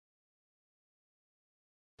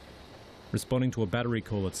Responding to a battery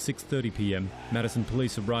call at 6:30 p.m, Madison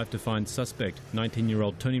police arrived to find suspect,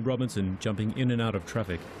 19-year-old Tony Robinson, jumping in and out of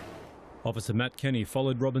traffic. Officer Matt Kenny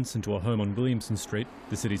followed Robinson to a home on Williamson Street,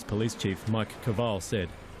 the city's police chief Mike Cavall said.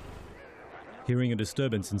 Hearing a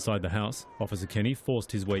disturbance inside the house, Officer Kenny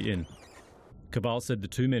forced his way in. Cavall said the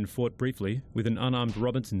two men fought briefly, with an unarmed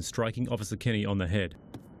Robinson striking Officer Kenny on the head.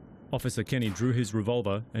 Officer Kenny drew his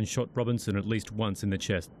revolver and shot Robinson at least once in the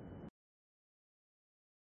chest.